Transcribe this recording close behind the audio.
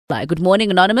line. Good morning,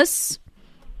 Anonymous.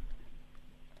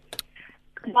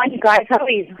 Good morning, guys. How are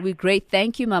you? We're great.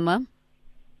 Thank you, Mama.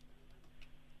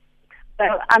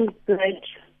 Well, I'm good.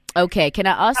 Okay, can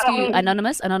I ask you,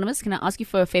 Anonymous, can I ask you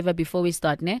for a favor before we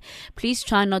start, ne? Please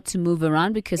try not to move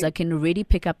around because I can already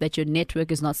pick up that your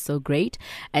network is not so great,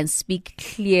 and speak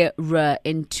clearer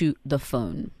into the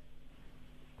phone.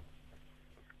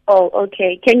 Oh,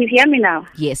 okay. Can you hear me now?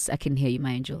 Yes, I can hear you,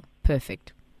 my angel.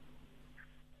 Perfect.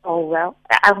 Oh, well,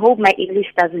 I hope my English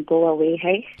doesn't go away,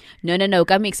 hey? No.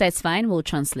 Kamiksa, it's fine. We'll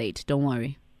translate. Don't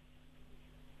worry.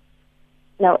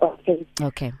 No, okay.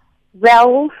 Okay.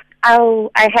 Well,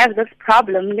 I have this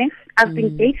problem. I've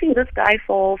been dating this guy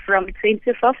from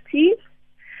 2015.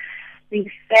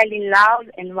 We fell in love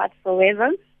and whatsoever.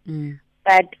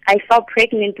 But I fell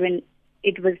pregnant when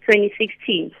it was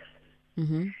 2016.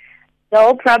 Mm-hmm. The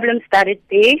whole problem started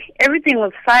there. Everything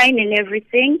was fine and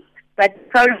everything, but the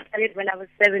problem started when I was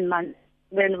 7 months.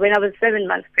 When I was 7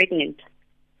 months pregnant.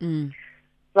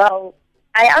 Well,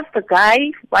 I asked the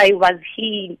guy why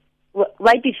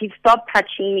did he stop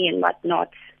touching me and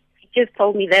whatnot. He just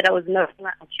told me that I was not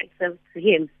attractive to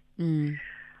him.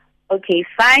 Okay,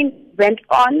 fine. Went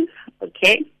on.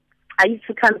 Okay. I used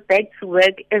to come back to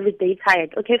work every day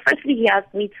tired. Okay, firstly, he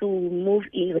asked me to move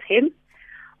in with him.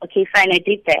 Okay, fine, I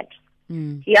did that.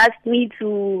 He asked me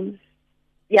to,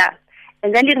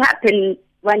 and then it happened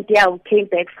one day I came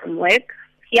back from work.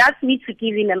 He asked me to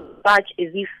give him a massage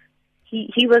as if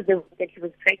he was the one that he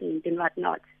was pregnant and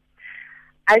whatnot.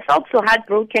 I felt so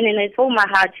heartbroken and I told my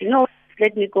heart,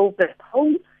 let me go back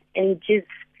home and just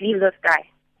leave this guy.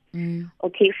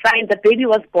 Okay, fine. The baby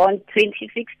was born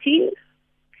 2016.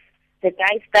 The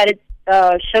guy started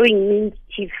showing me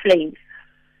his flames.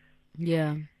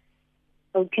 Yeah.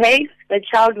 Okay, the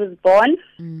child was born.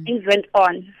 Things went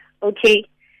on. Okay,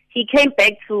 he came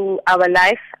back to our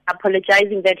life,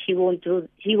 apologizing that he won't do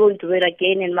it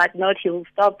again and whatnot. He will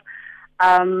stop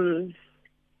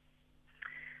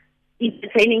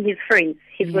entertaining his friends.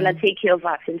 He's gonna take care of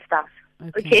us and stuff.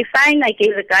 Okay, fine. I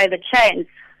gave the guy the chance.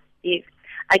 Yes,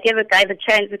 I gave the guy the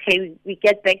chance. Okay, we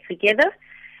get back together.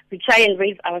 We try and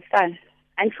raise our son.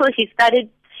 And so he started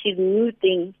his new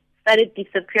thing. Started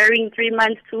disappearing 3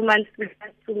 months, 2 months, 3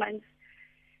 months, 2 months.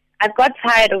 I got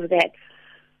tired of that.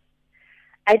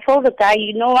 I told the guy,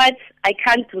 you know what? I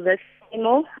can't do this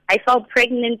anymore. I felt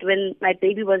pregnant when my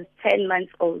baby was 10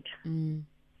 months old.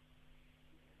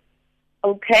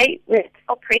 Okay, when I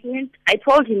felt pregnant, I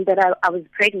told him that I was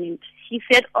pregnant. He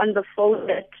said on the phone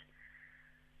that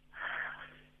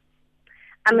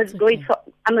I must go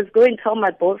and tell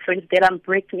my boyfriend that I'm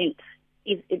pregnant.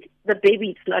 The baby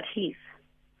is not his.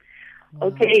 Wow.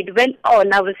 Okay, it went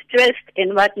on. I was stressed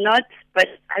and whatnot, but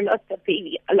I lost the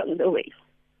baby along the way.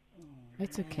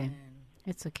 It's okay.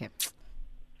 It's okay.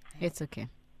 It's okay.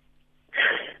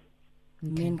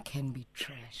 Men can be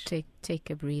trash. Take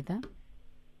a breather.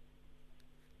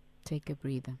 Take a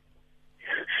breather.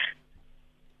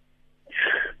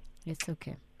 It's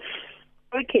okay.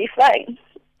 Okay, fine.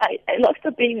 I lost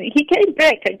the baby. He came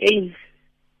back again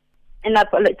and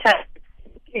apologized.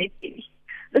 Okay,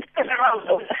 this time around,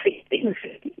 I was things.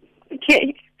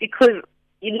 Okay, because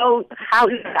you know how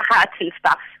is the heart and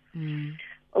stuff.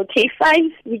 Okay,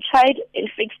 fine. We tried and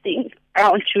fixed things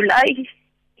around July.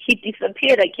 He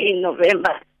disappeared again in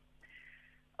November.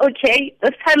 Okay,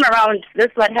 this time around, this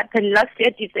is what happened last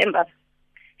year, December.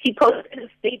 He posted a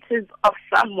status of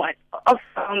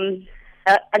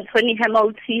Anthony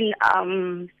Hamilton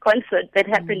concert that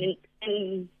happened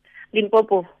in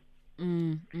Limpopo.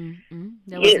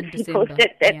 Yes, he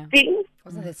posted that thing.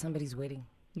 Wasn't that somebody's wedding?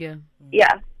 Yeah.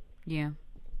 Yeah.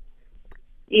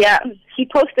 He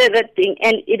posted that thing,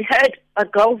 and it had a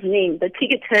girl's name. The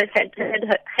ticket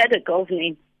had a girl's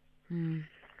name.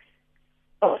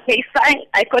 Okay, fine.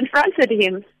 I confronted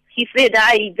him. He said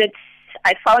that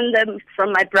I found them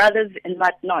from my brothers and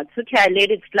whatnot. Okay, I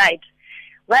let it slide.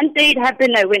 One day it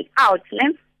happened, I went out.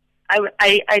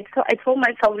 I told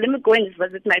myself, let me go and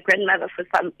visit my grandmother for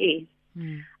some air.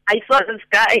 I saw this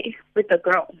guy with a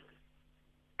girl.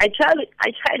 I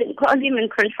tried and called him and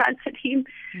confronted him.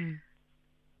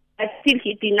 Still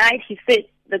he denied. He said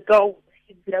the girl was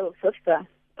his little sister,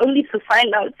 only to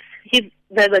find out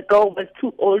that the girl was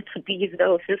too old to be his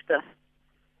little sister.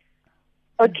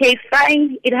 Okay,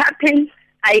 fine. It happened.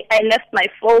 I left my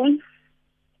phone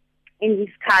in his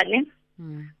car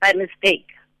by mistake.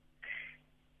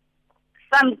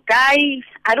 Some guy,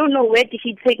 I don't know where did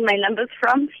he take my numbers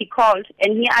from. He called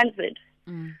and he answered.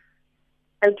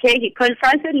 Okay, he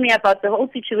confronted me about the whole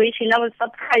situation. I was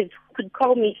surprised. Who could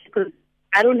call me because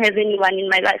I don't have anyone in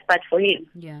my life but for him.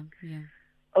 Yeah.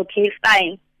 Okay,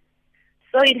 fine.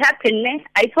 So it happened.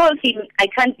 I told him I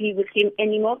can't be with him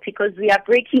anymore because we are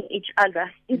breaking each other.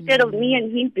 Instead of me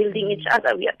and him building each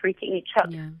other, we are breaking each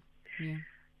other. Yeah. Yeah.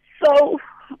 So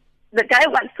the guy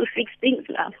wants to fix things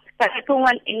now, but I don't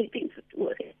want anything to do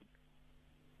with it.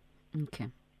 Okay.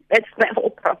 That's my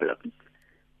whole problem.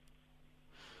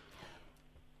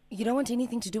 You don't want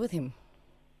anything to do with him?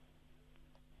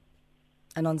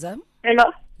 Anonza?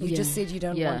 Hello? You just said you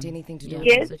don't want anything to do with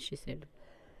Yes. That's what she said.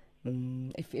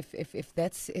 If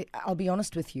that's, I'll be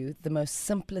honest with you, the most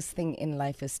simplest thing in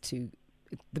life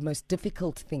the most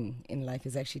difficult thing in life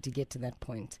is actually to get to that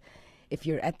point. If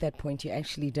you're at that point, you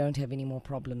actually don't have any more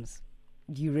problems.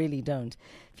 You really don't.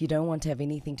 If you don't want to have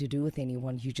anything to do with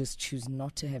anyone, you just choose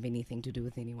not to have anything to do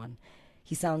with anyone.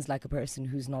 He sounds like a person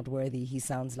who's not worthy. He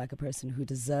sounds like a person who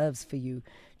deserves for you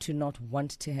to not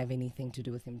want to have anything to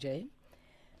do with him. Jay?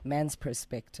 Man's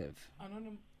perspective.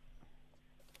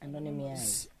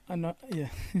 Anonymous. Yeah.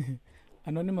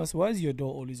 Anonymous, why is your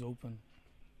door always open?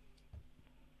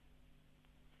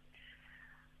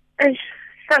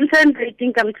 Sometimes I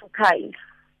think I'm too kind.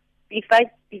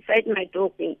 Beside my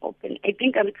door being open, I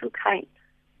think I'm too kind.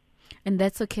 And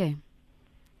that's okay.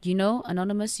 You know,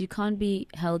 Anonymous, you can't be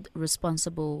held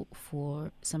responsible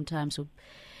for sometimes,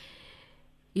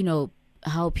 you know,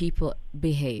 how people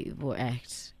behave or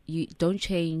act. You don't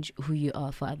change who you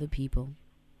are for other people.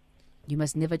 You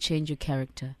must never change your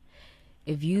character.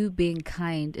 If you being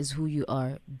kind is who you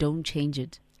are, don't change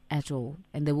it at all.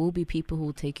 And there will be people who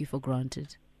will take you for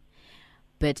granted.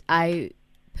 But I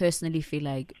personally feel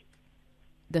like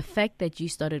the fact that you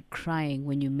started crying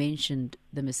when you mentioned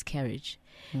the miscarriage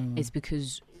is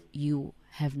because you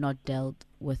have not dealt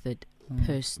with it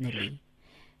personally.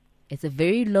 It's a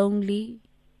very lonely,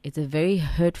 it's a very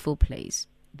hurtful place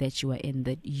that you are in,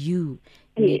 that you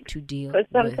need to deal with.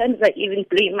 Because sometimes I even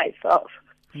blame myself.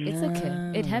 It's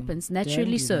okay. It happens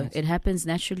naturally so. It happens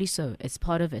naturally so. It's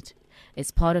part of it.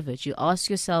 It's part of it. You ask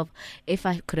yourself, if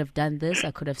I could have done this,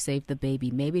 I could have saved the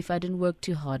baby. Maybe if I didn't work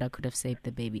too hard, I could have saved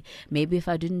the baby. Maybe if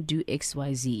I didn't do X,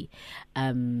 Y, Z,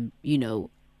 you know,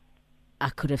 I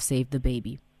could have saved the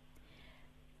baby.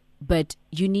 But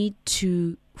you need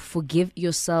to forgive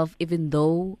yourself even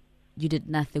though you did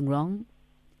nothing wrong.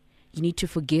 You need to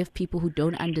forgive people who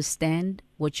don't understand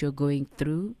what you're going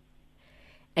through.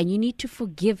 And you need to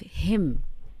forgive him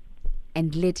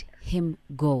and let him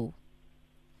go.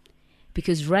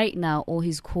 Because right now, all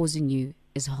he's causing you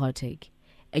is heartache.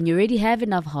 And you already have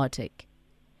enough heartache.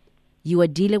 You are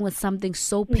dealing with something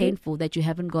so painful that you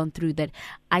haven't gone through, that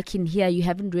I can hear you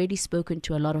haven't really spoken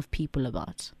to a lot of people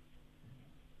about.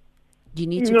 You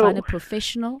need to find a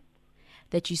professional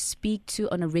that you speak to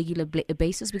on a regular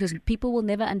basis, because people will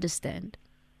never understand.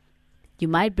 You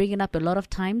might bring it up a lot of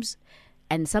times,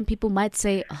 and some people might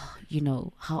say, oh, you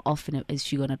know, how often is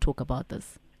she going to talk about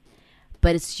this?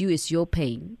 But it's you, it's your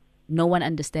pain. No one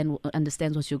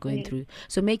understands what you're going through.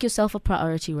 So make yourself a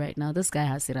priority right now. This guy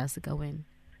has to go in,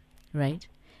 right?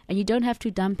 And you don't have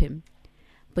to dump him.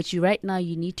 But right now,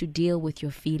 you need to deal with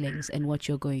your feelings and what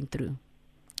you're going through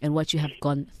and what you have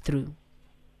gone through.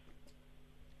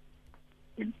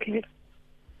 Okay.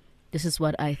 This is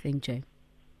what I think, Jay.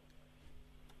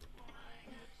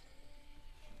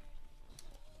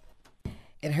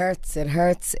 It hurts,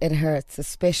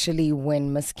 especially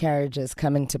when miscarriages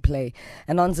come into play.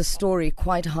 And on the story,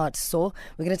 quite hard sore.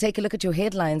 We're going to take a look at your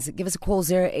headlines. Give us a call,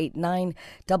 089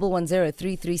 110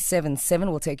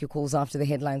 3377. We'll take your calls after the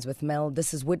headlines with Mel.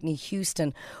 This is Whitney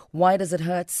Houston. Why does it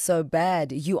hurt so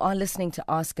bad? You are listening to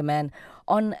Ask a Man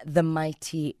on the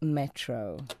Mighty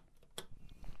Metro.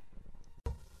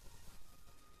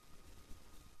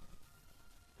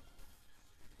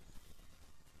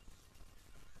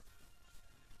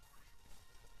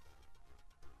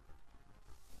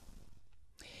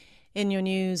 In your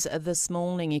news this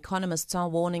morning, economists are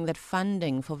warning that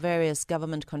funding for various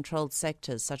government-controlled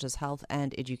sectors such as health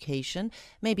and education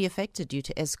may be affected due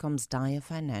to Eskom's dire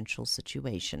financial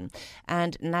situation.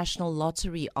 And National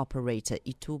Lottery operator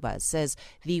Ituba says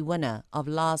the winner of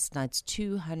last night's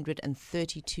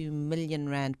 232 million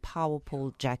rand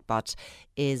Powerball jackpot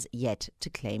is yet to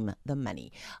claim the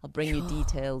money. I'll bring you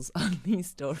details on these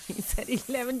stories at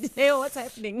 11 today. What's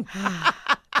happening?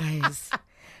 Guys.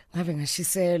 Having a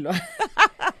shiselo.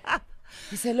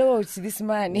 He said, hello to this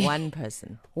man. One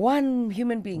person. One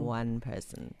human being. One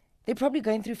person. They're probably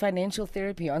going through financial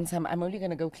therapy on some. I'm only going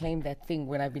to go claim that thing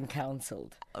when I've been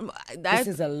counseled. This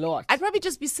is a lot. I'd probably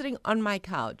just be sitting on my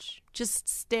couch, just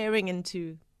staring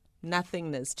into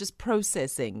nothingness, just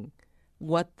processing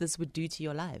what this would do to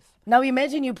your life. Now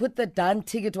imagine you put the done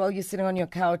ticket while you're sitting on your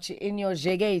couch in your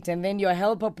Jegate, and then your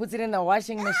helper puts it in the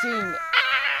washing machine.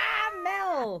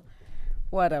 Mel!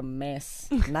 What a mess.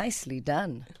 Nicely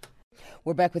done.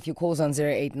 We're back with your calls on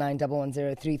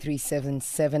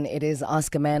 089-110-3377. It is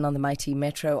Ask a Man on the Mighty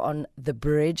Metro on the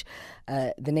bridge.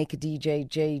 The Naked DJ,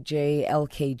 JJ,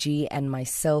 LKG, and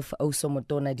myself,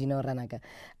 Osomotona Dino Ranaga.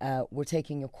 We're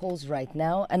taking your calls right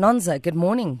now. Anonza, good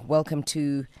morning. Welcome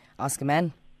to Ask a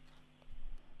Man.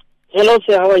 Hello,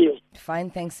 sir. How are you?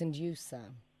 Fine, thanks, and you, sir?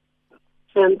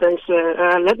 Fine, thanks,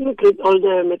 sir. Let me greet all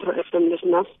the Metro FM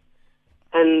listeners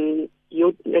and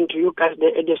you and to you guys at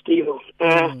the studio.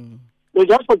 You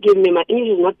just forgive me. My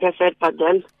English is not perfect, but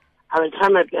then I will try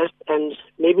my best, and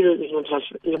maybe it's not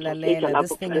Lalela,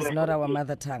 this thing is not our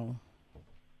mother tongue.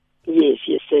 Yes,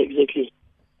 sir, exactly.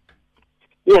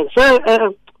 Yeah, so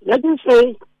let me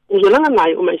say,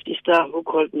 my sister who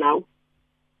called now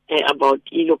about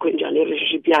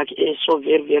relationship is so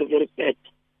very, very, very bad.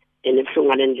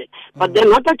 But then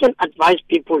what I can advise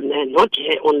people, not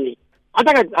here only, what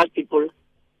I can advise people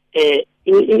in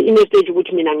a stage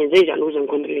which means I'm in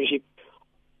relationship,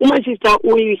 my sister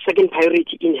is second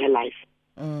priority in her life.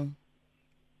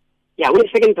 Yeah, we're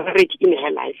second priority in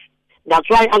her life. That's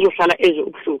why as the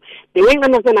way I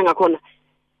understand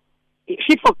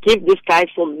she forgave this guy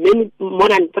for more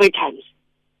than 3 times.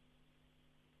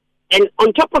 And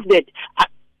on top of that,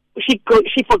 she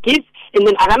forgives, and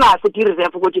then I have to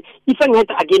reserve for if I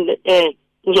had again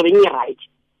right.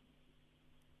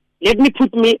 Let me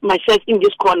put myself in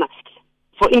this corner.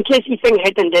 For in case if I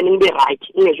had and then be right.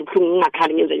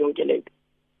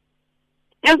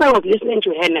 As I was listening to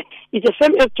her, it's the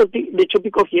same as the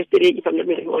topic of yesterday, if I'm not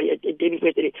mistaken, or the day before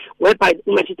yesterday, whereby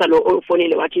my sister or phone in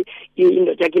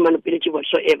the Jackie manipulation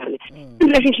whatsoever.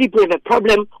 Relationship, we have a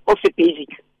problem of the basic.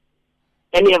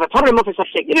 And we have a problem of a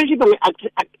subject. Relationship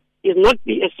is not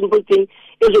be a simple thing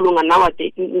as long as now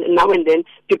and then,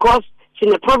 because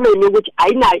it's a problem in which I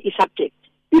know is subject.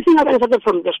 If you have started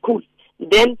from the school,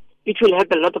 then it will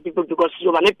help a lot of people because it's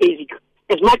not basic.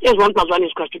 As much as 1 + 1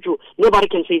 is equal to 2, nobody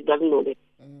can say it doesn't know that.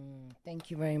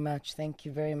 Thank you very much. Thank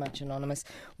you very much, Anonymous.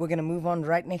 We're going to move on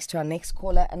right next to our next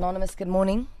caller. Anonymous, good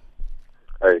morning.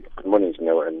 Hi, good morning,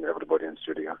 Janelle, and everybody in the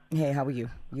studio. Hey, how are you?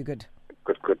 You good?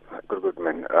 Good,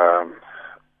 man.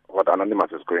 What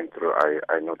Anonymous is going through,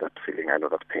 I know that feeling, I know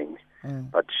that pain.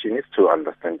 But she needs to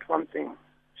understand one thing.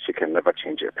 She can never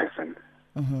change a person.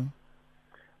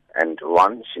 And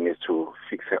one, she needs to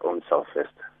fix her own self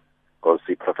first. Go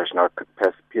see professional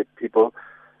people.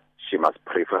 She must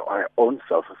pray for her own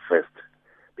self first.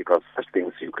 Because such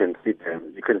things, you can see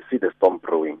them, you can see the storm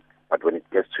brewing. But when it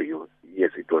gets to you,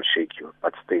 yes, it will shake you.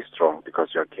 But stay strong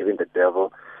because you're giving the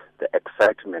devil the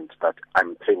excitement that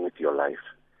I'm playing with your life.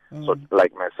 So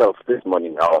like myself, this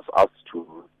morning I was asked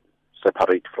to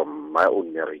separate from my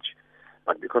own marriage.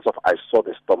 But because of I saw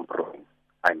the storm brewing,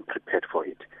 I'm prepared for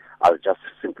it. I'll just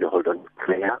simply hold on to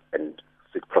prayer and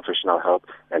seek professional help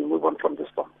and move on from the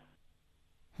storm.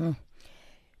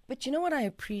 But you know what I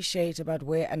appreciate about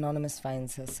where Anonymous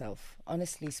finds herself?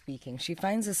 Honestly speaking, she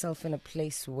finds herself in a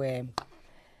place where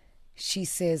she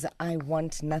says, I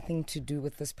want nothing to do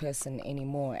with this person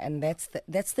anymore. And that's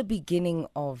the beginning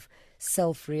of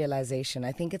self-realization.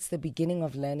 I think it's the beginning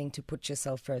of learning to put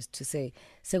yourself first, to say,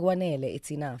 Segwanele,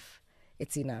 it's enough.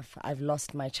 It's enough. I've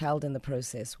lost my child in the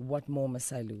process. What more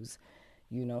must I lose?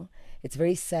 You know, it's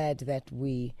very sad that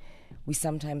we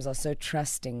sometimes are so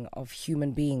trusting of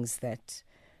human beings that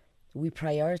we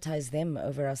prioritize them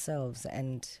over ourselves.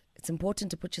 And it's important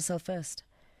to put yourself first.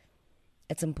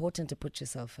 It's important to put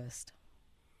yourself first.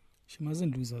 She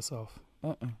mustn't lose herself.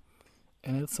 And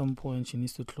at some point, she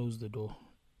needs to close the door,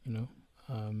 you know.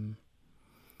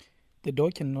 The door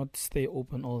cannot stay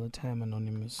open all the time,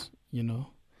 Anonymous, you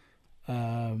know.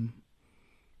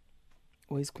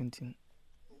 Where's Quentin?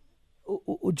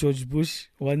 George Bush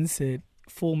once said,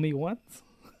 fool me once.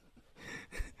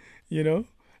 You know,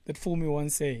 that fool me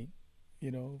once saying,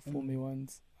 you know, fool me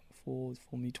once, fool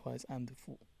me twice, I'm the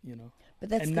fool, you know. But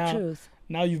that's and the truth.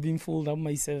 Now you've been fooled, I'm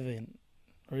my 7.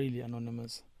 Really,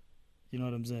 Anonymous. You know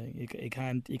what I'm saying? It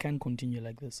can't continue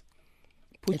like this.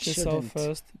 Put yourself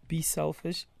first. Be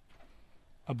selfish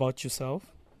about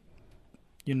yourself.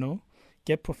 You know,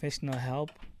 get professional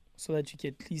help so that you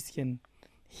at least can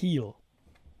heal.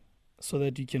 So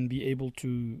that you can be able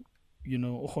to, you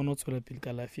know,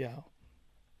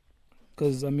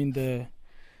 because I mean the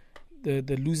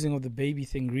losing of the baby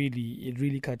thing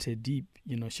really cut her deep.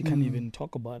 You know, she can't even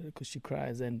talk about it because she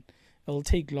cries, and it'll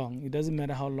take long. It doesn't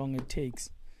matter how long it takes.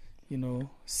 You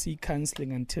know, seek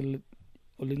counseling until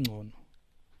you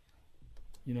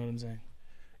know what I'm saying?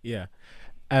 Yeah.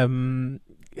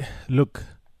 Look,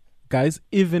 guys,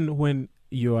 even when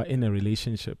you are in a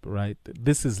relationship, right?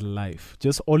 This is life.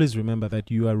 Just always remember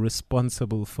that you are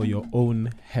responsible for your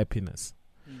own happiness.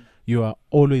 you are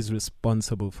always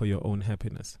responsible for your own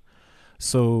happiness.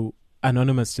 So,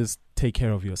 Anonymous, just take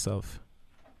care of yourself.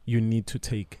 You need to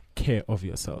take care of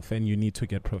yourself, and you need to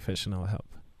get professional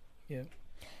help. Yeah.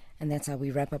 And that's how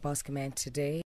we wrap up Ask a Man today.